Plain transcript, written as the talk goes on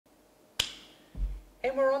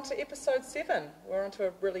And we're on to episode 7. We're on to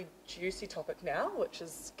a really juicy topic now, which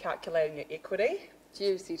is calculating your equity.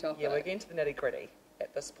 Juicy topic. Yeah, we're getting to the nitty gritty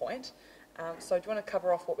at this point. So do you want to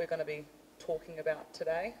cover off what we're going to be talking about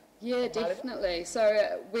today? Yeah, definitely.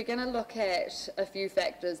 So we're going to look at a few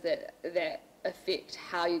factors that affect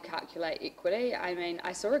how you calculate equity. I mean,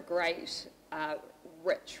 I saw a great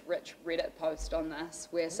rich Reddit post on this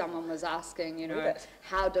where someone was asking, you know,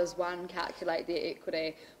 how does one calculate their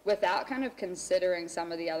equity without kind of considering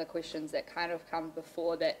some of the other questions that kind of come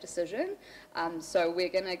before that decision. So we're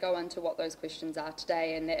going to go into what those questions are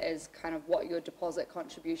today, and that is kind of what your deposit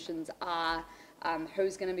contributions are,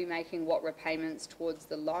 who's going to be making what repayments towards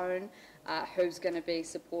the loan, who's going to be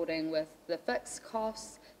supporting with the fixed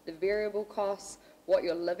costs, the variable costs, what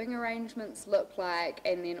your living arrangements look like,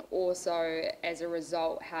 and then also, as a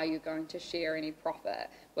result, how you're going to share any profit,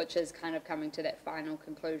 which is kind of coming to that final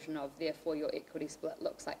conclusion of, therefore, your equity split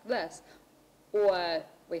looks like this, or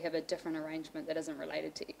we have a different arrangement that isn't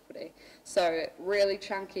related to equity. So really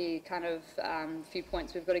chunky kind of few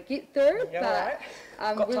points we've got to get through. Yeah,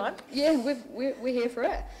 but, got time? Yeah, we're here for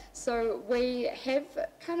it. So we have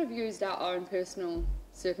kind of used our own personal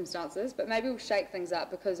circumstances, but maybe we'll shake things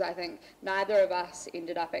up, because I think neither of us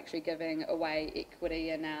ended up actually giving away equity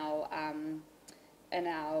in our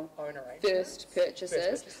first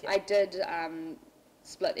purchases. I did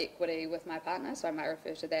split equity with my partner, so I might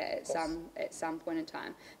refer to that at some point in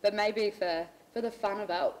time. But maybe for the fun of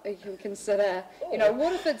it, you can consider, you know,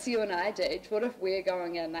 what if it's you and I, Deej? What if we're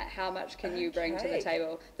going in? Like, how much can you bring to the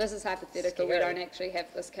table? This is hypothetical. Scary. We don't actually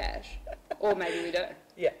have this cash, or maybe we do.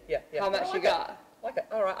 Yeah. How much you got? Okay,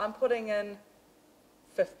 all right, I'm putting in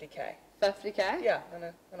 50k. 50k? Yeah, I'm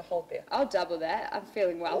gonna hold there. I'll double that. I'm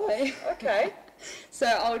feeling wealthy. Oof, okay. So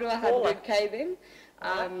I'll do 100k then.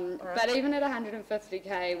 All right. But even at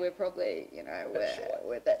 150k, we're probably, you know,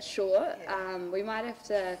 we're a bit short. Yeah. We might have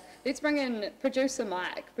to, let's bring in producer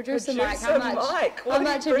Mike. Producer Mike, how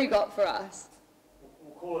much have you got for us?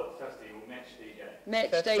 We'll call it 50. We'll match DJ.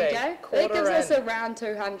 Match 50, DJ? That gives us around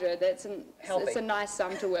 200. It's a nice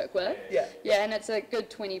sum to work with. Yeah, and it's a good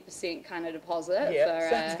 20% kind of deposit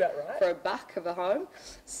sounds about right. for a buck of a home.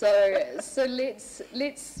 So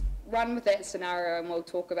let's run with that scenario, and we'll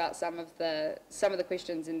talk about some of the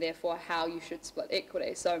questions, and therefore how you should split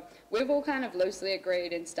equity. So we've all kind of loosely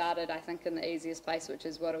agreed and started, I think, in the easiest place, which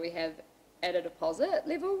is, what do we have at a deposit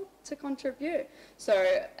level to contribute?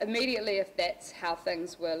 So immediately, if that's how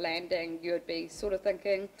things were landing, you'd be sort of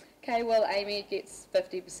thinking, okay, well, Amy gets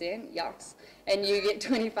 50%, yucks, and you get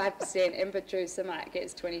 25%, and producer Mike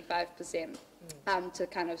gets 25%. To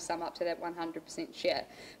kind of sum up to that 100% share.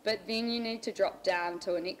 But then you need to drop down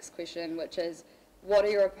to a next question, which is, what are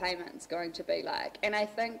your repayments going to be like? And I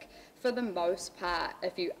think for the most part,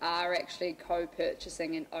 if you are actually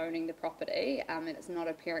co-purchasing and owning the property, and it's not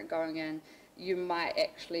a parent going in, you might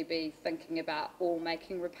actually be thinking about all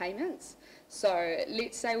making repayments. So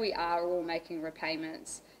let's say we are all making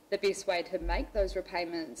repayments. The best way to make those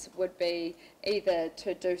repayments would be either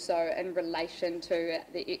to do so in relation to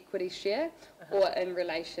the equity share, or in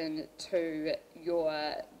relation to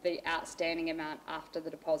the outstanding amount after the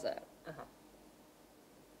deposit.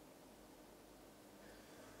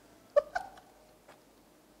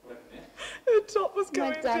 The top was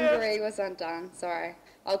coming My dungaree was undone. Sorry,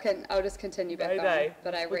 I'll just continue back on.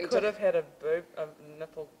 But we could have had a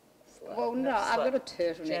nipple. Well, no, I've got a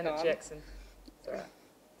turtleneck Janet on. Jackson. It's all right.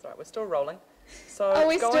 It's all right. We're still rolling. So so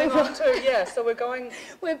we're going.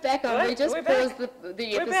 We're back on. We just paused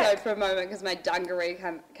the episode for a moment because my dungaree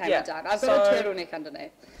came undone. I've got a turtleneck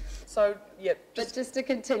underneath. So But just to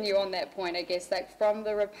continue on that point, I guess, like from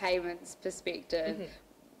the repayments perspective,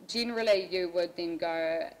 generally you would then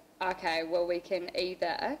go, okay, well, we can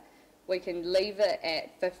leave it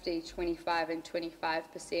at 50, 25 and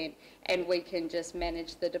 25%, and we can just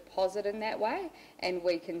manage the deposit in that way, and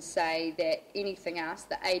we can say that anything else,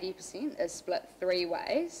 the 80%, is split 3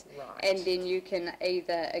 ways, and then you can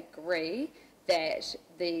either agree that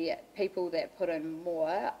the people that put in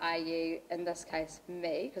more, i.e. in this case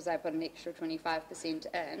me, because I put an extra 25%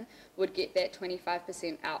 in, would get that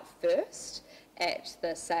 25% out first at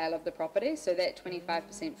the sale of the property, so that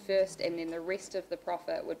 25% first, and then the rest of the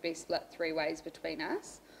profit would be split 3 ways between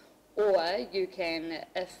us. Or you can,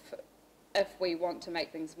 if we want to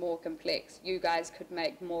make things more complex, you guys could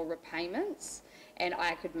make more repayments and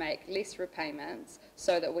I could make less repayments,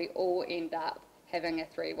 so that we all end up having a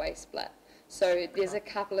 3-way split. So there's a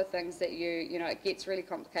couple of things that it gets really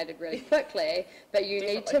complicated really quickly, but you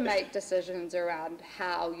need to make decisions around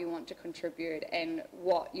how you want to contribute and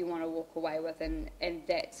what you want to walk away with, and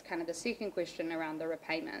that's kind of the second question around the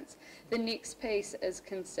repayments. The next piece is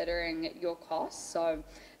considering your costs. So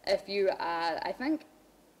if you are, I think,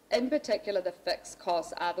 in particular, the fixed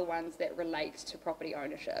costs are the ones that relate to property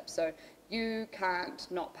ownership. So you can't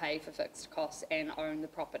not pay for fixed costs and own the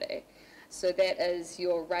property. So that is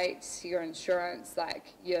your rates, your insurance,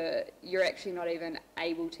 like you're actually not even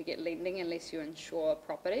able to get lending unless you insure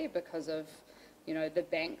property because of, the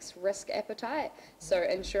bank's risk appetite. So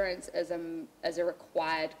insurance is a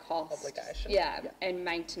required cost. Obligation. Yeah, and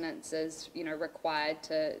maintenance is, required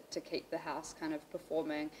to keep the house kind of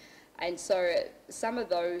performing. And so some of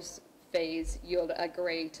those fees you'll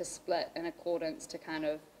agree to split in accordance to kind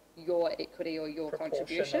of your equity or your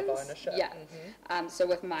contributions. Of ownership. Yeah. So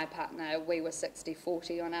with my partner, we were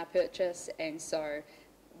 60-40 on our purchase, and so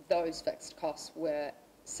those fixed costs were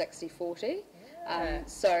 60-40.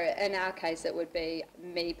 So in our case, it would be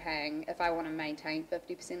me paying, if I want to maintain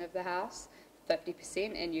 50% of the house,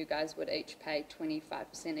 50%, and you guys would each pay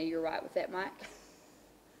 25%. Are you right with that, Mike?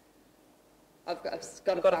 I've got a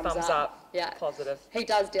thumbs up. Yeah. Positive. He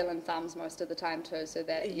does deal in thumbs most of the time too, so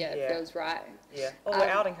that, it feels right. Yeah. Oh, we're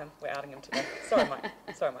outing him. We're outing him today. Sorry, Mike.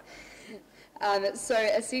 Sorry, Mike. So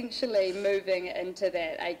essentially moving into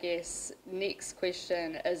that, I guess, next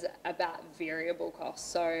question is about variable costs.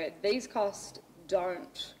 So these costs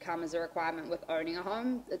don't come as a requirement with owning a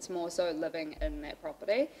home. It's more so living in that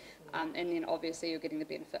property. And then obviously you're getting the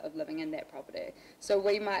benefit of living in that property. So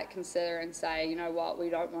we might consider and say, you know what, we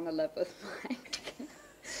don't want to live with Mike.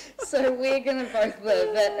 So we're going to both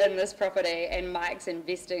live in this property, and Mike's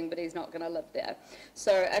investing, but he's not going to live there.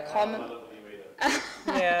 So a common...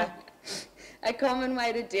 Yeah. A common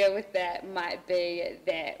way to deal with that might be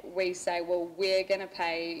that we say, well, we're going to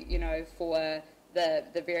pay, for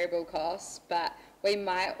the variable costs, but we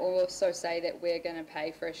might also say that we're going to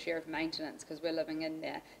pay for a share of maintenance because we're living in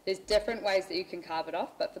there. There's different ways that you can carve it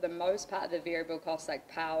off, but for the most part, the variable costs like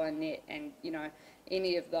power, net, and,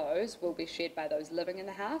 any of those will be shared by those living in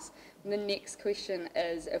the house. And the next question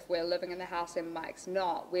is, if we're living in the house and Mike's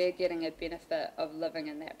not, we're getting a benefit of living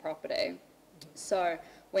in that property. So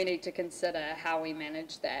we need to consider how we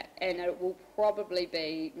manage that, and it will probably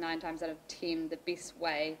be 9 times out of 10 the best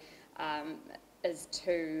way is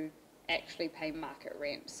to actually pay market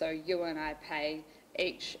rent. So you and I pay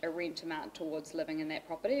each a rent amount towards living in that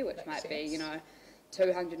property, which might be,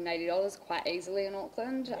 $280 quite easily in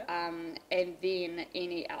Auckland, and then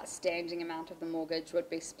any outstanding amount of the mortgage would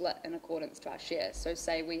be split in accordance to our share. So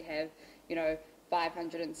say we have,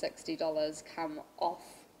 $560 come off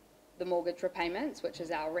the mortgage repayments, which is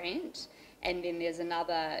our rent, and then there's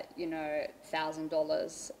another,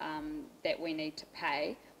 $1,000 that we need to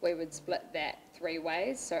pay. We would split that 3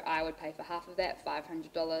 ways. So I would pay for half of that,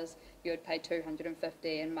 $500. You would pay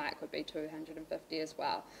 $250, and Mike would be $250 as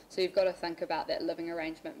well. So you've got to think about that living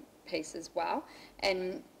arrangement piece as well.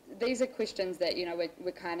 And these are questions that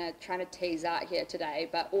we're kind of trying to tease out here today.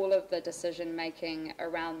 But all of the decision making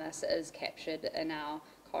around this is captured in our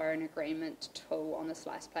co-own agreement tool on the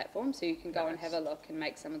Slice platform, so you can go and have a look and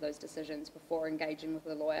make some of those decisions before engaging with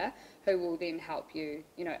a lawyer, who will then help you,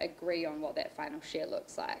 agree on what that final share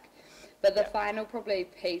looks like. But the final probably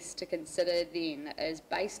piece to consider then is,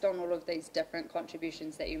 based on all of these different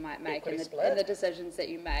contributions that you might make and the decisions that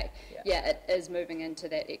you make, it is moving into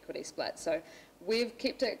that equity split. So we've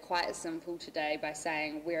kept it quite simple today by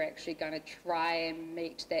saying we're actually going to try and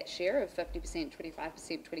meet that share of 50%,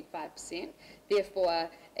 25%, 25%. Therefore,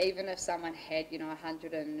 even if someone had,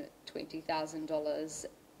 $120,000,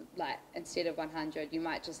 like instead of 100, you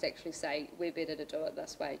might just actually say, we're better to do it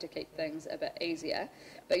this way to keep things a bit easier.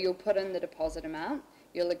 But you'll put in the deposit amount,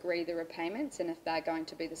 you'll agree the repayments, and if they're going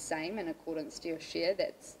to be the same in accordance to your share,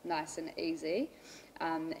 that's nice and easy.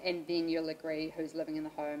 And then you'll agree who's living in the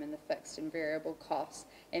home and the fixed and variable costs,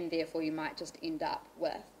 and therefore you might just end up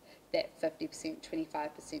with that 50%,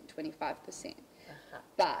 25%, 25%.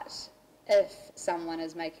 But if someone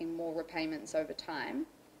is making more repayments over time,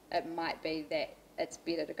 it might be that it's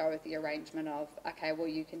better to go with the arrangement of, okay, well,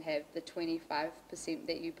 you can have the 25%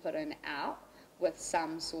 that you put in out with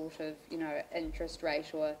some sort of, interest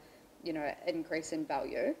rate or, increase in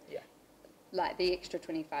value. Yeah. Like the extra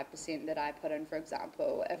 25% that I put in, for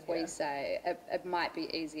example, if we say, it might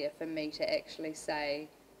be easier for me to actually say,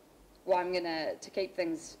 well, I'm going to keep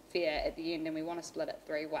things fair at the end and we want to split it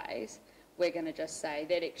 3 ways, we're going to just say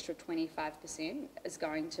that extra 25% is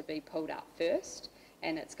going to be pulled out first,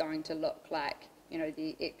 and it's going to look like,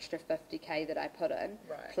 the extra 50k that I put in,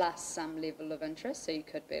 plus some level of interest. So you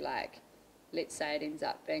could be like, let's say it ends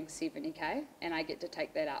up being 70k, and I get to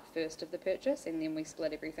take that out first of the purchase, and then we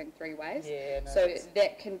split everything 3 ways. Yeah, no, So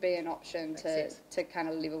that can be an option makes to, sense. to kind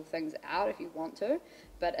of level things out if you want to.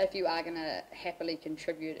 But if you are going to happily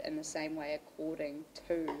contribute in the same way according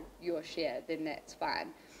to your share, then that's fine.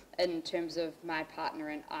 In terms of my partner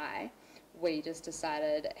and I, we just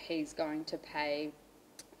decided he's going to pay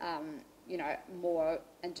you know, more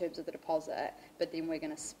in terms of the deposit, but then we're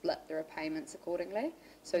going to split the repayments accordingly.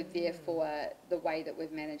 So therefore, the way that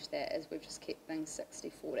we've managed that is we've just kept things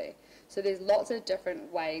 60-40. So there's lots of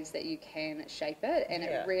different ways that you can shape it, and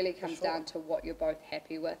Yeah, it really for comes sure. down to what you're both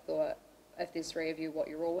happy with, or if there's 3 of you, what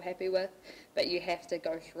you're all happy with. But you have to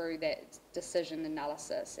go through that decision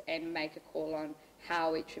analysis and make a call on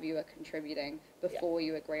how each of you are contributing before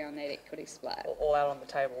you agree on that equity split. All out on the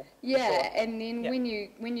table. for Yeah, sure. and then Yeah.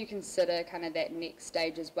 when you consider kind of that next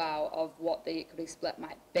stage as well of what the equity split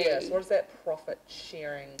might be. Yeah, so what does that profit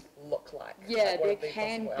sharing look like? Yeah, Like, what there are the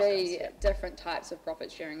can possible be outcomes? different types of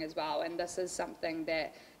profit sharing as well, and this is something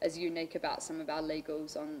that is unique about some of our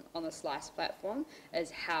legals on the Slice platform,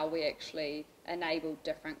 is how we actually enable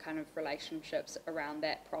different kind of relationships around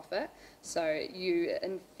that profit. So you,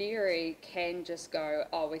 in theory, can just go,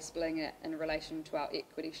 oh, we're splitting it in relation to our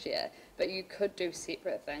equity share, but you could do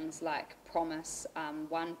separate things like promise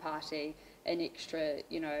one party an extra,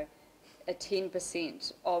 you know, a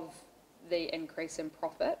 10% of the increase in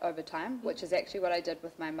profit over time, which is actually what I did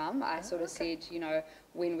with my mum. I sort of said, you know,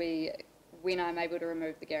 when I'm able to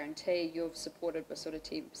remove the guarantee, you've supported with sort of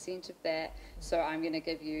 10% of that, so I'm going to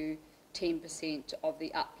give you 10% of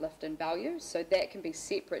the uplift in value. So that can be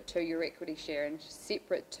separate to your equity share and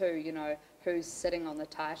separate to, you know, who's sitting on the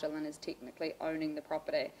title and is technically owning the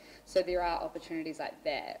property. So there are opportunities like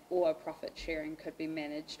that, or profit sharing could be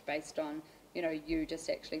managed based on, you know, you just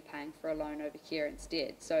actually paying for a loan over here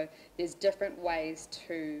instead. So there's different ways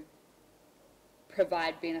to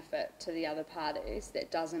provide benefit to the other parties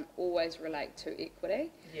that doesn't always relate to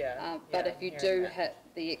equity. Yeah. But yeah, if you I'm do hearing that. hit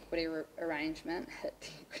the equity arrangement,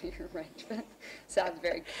 sounds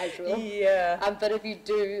very casual. Yeah. But if you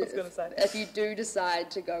do, was gonna say. if you do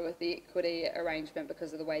decide to go with the equity arrangement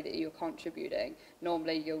because of the way that you're contributing,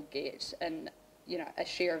 normally you'll get a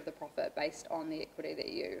share of the profit based on the equity that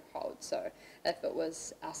you hold. So if it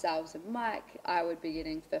was ourselves and Mike, I would be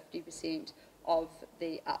getting 50% of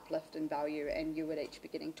the uplift in value, and you would each be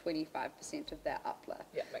getting 25% of that uplift.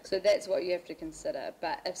 Yeah, makes So that's what you have to consider.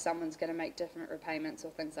 But if someone's going to make different repayments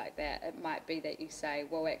or things like that, it might be that you say,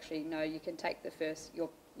 well, actually, no, you can take the first,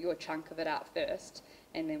 your chunk of it out first,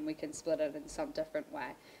 and then we can split it in some different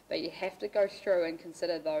way. But you have to go through and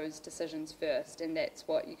consider those decisions first, and that's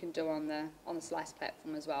what you can do on the Slice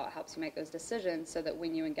platform as well. It helps you make those decisions so that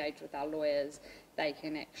when you engage with our lawyers, they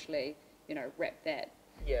can actually, you know, wrap that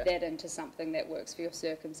into something that works for your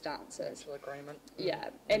circumstances. Mutual agreement. Yeah,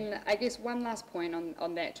 and I guess one last point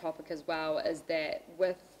on that topic as well is that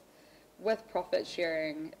with profit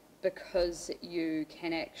sharing, because you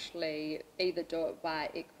can actually either do it by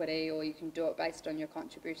equity or you can do it based on your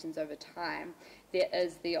contributions over time, there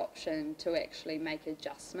is the option to actually make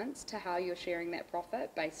adjustments to how you're sharing that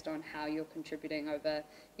profit based on how you're contributing over,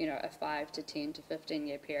 you know, a 5 to 10 to 15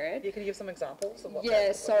 year period. Yeah, can you give some examples of what Yeah, that would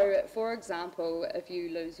look so like? for example, if you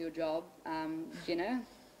lose your job, you know,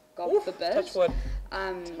 God Oof, forbid, touch wood.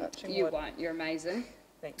 you wood. won't, you're amazing.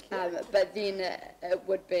 Thank you. But then it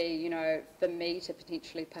would be, you know, for me to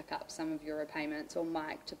potentially pick up some of your repayments, or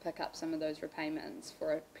Mike to pick up some of those repayments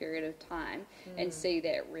for a period of time and see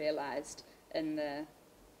that realised in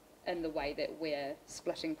the way that we're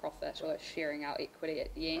splitting profit or sharing our equity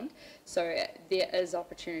at the end. So there is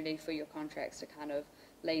opportunity for your contracts to kind of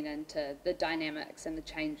lean into the dynamics and the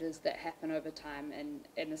changes that happen over time,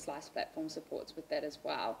 and the Slice platform supports with that as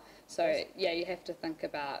well. So yeah, you have to think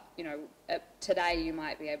about, you know, today you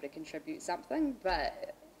might be able to contribute something,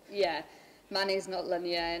 but yeah, money's not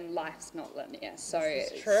linear and life's not linear. So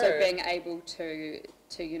This is true. so being able to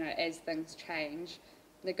you know, as things change,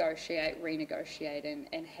 negotiate, renegotiate,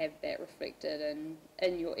 and have that reflected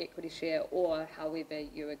in your equity share, or however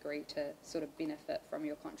you agree to sort of benefit from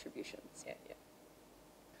your contributions. Yeah.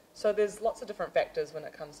 So there's lots of different factors when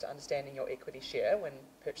it comes to understanding your equity share when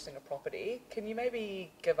purchasing a property. Can you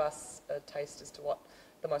maybe give us a taste as to what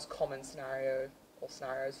the most common scenario or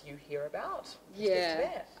scenarios you hear about with respect to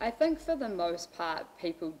that? I think for the most part,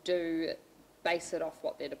 people do base it off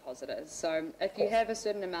what their deposit is. So if you have a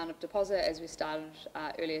certain amount of deposit, as we started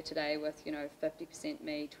earlier today with, you know, 50%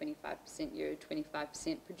 me, 25% you,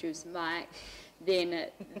 25% producer Mike, then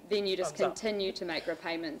you just Thumbs up. continue to make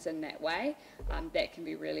repayments in that way. That can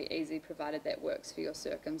be really easy, provided that works for your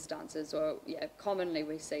circumstances. Or yeah, commonly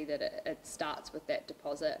we see that it starts with that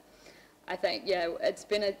deposit. I think, yeah, it's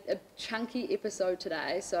been a chunky episode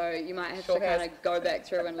today, so you might have Sure to kind has. of go back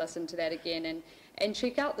through and listen to that again and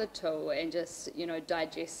check out the tool and just,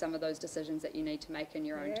 digest some of those decisions that you need to make in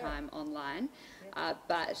your own Yeah. time online.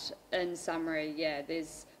 But in summary, yeah,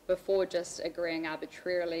 before just agreeing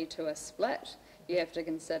arbitrarily to a split, you have to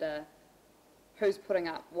consider who's putting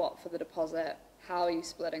up what for the deposit, how are you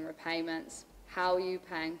splitting repayments, how are you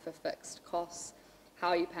paying for fixed costs, how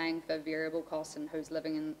are you paying for variable costs, and who's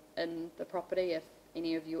living in the property, if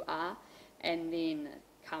any of you are, and then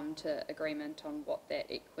come to agreement on what that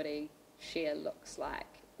equity share looks like,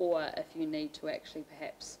 or if you need to actually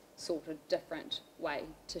perhaps sort a different way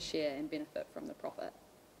to share and benefit from the profit.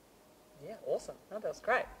 Yeah, awesome. No, that was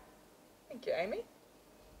great. Thank you, Amy.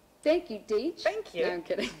 Thank you, Deej. Thank you. No, I'm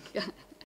kidding.